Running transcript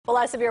Well,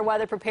 our severe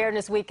weather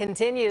preparedness week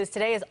continues.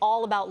 Today is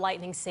all about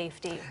lightning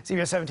safety.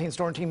 CBS 17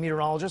 Storm Team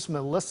meteorologist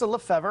Melissa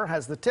Lefevre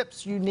has the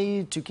tips you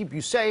need to keep you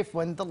safe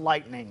when the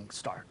lightning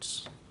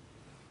starts.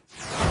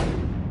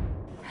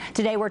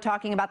 Today we're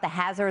talking about the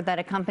hazard that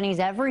accompanies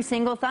every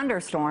single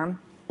thunderstorm,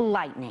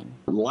 lightning.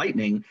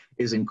 Lightning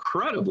is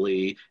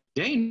incredibly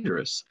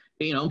dangerous,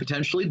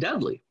 potentially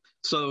deadly.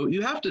 So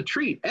you have to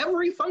treat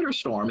every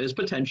thunderstorm as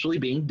potentially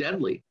being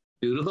deadly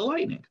due to the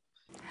lightning.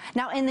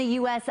 Now, in the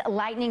U.S.,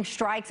 lightning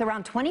strikes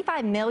around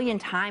 25 million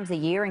times a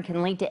year and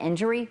can lead to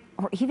injury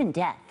or even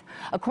death.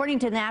 According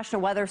to the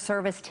National Weather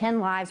Service, 10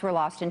 lives were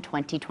lost in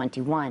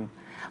 2021.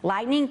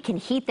 Lightning can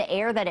heat the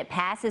air that it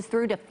passes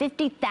through to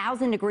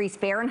 50,000 degrees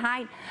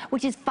Fahrenheit,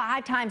 which is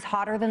 5 times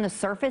hotter than the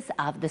surface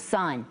of the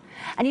sun.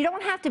 And you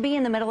don't have to be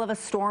in the middle of a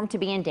storm to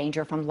be in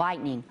danger from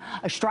lightning.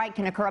 A strike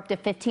can occur up to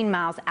 15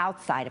 miles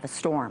outside of a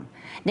storm.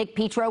 Nick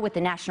Petro with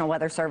the National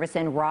Weather Service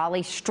in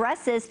Raleigh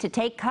stresses to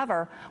take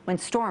cover when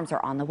storms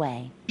are on the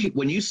way.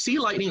 When you see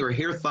lightning or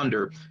hear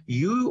thunder,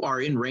 you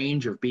are in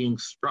range of being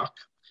struck.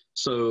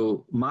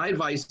 So my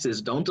advice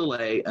is don't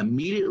delay.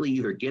 Immediately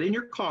either get in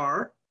your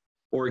car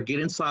or get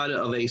inside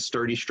of a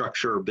sturdy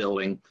structure or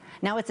building.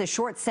 Now, it's a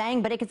short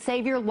saying, but it could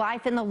save your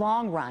life in the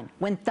long run.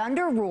 When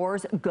thunder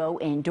roars, go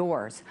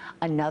indoors.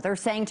 Another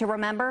saying to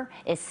remember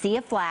is see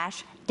a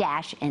flash,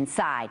 dash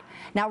inside.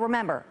 Now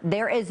remember,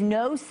 there is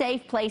no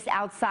safe place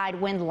outside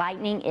when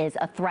lightning is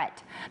a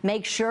threat.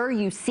 Make sure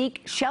you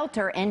seek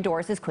shelter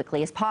indoors as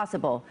quickly as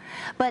possible.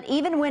 But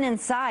even when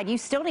inside, you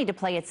still need to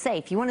play it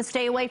safe. You want to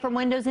stay away from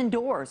windows and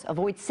doors.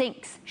 Avoid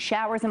sinks,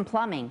 showers, and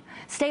plumbing.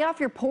 Stay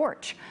off your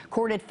porch.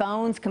 Corded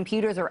phones,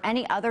 computers, or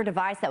any other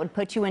device that would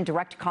put you in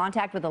direct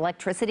contact with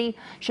electricity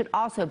should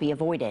also be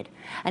avoided.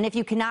 And if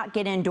you cannot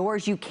get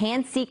indoors, you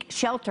can seek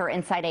shelter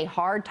inside a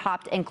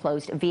hard-topped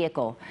enclosed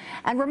vehicle.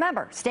 And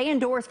remember, stay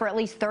indoors for at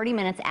least 30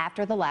 minutes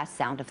after the last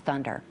sound of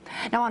thunder.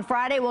 Now on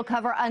Friday, we'll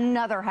cover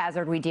another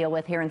hazard we deal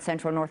with here in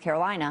central North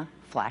Carolina,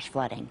 flash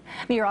flooding.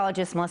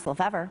 Meteorologist Melissa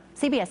Lefevre,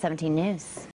 CBS 17 News.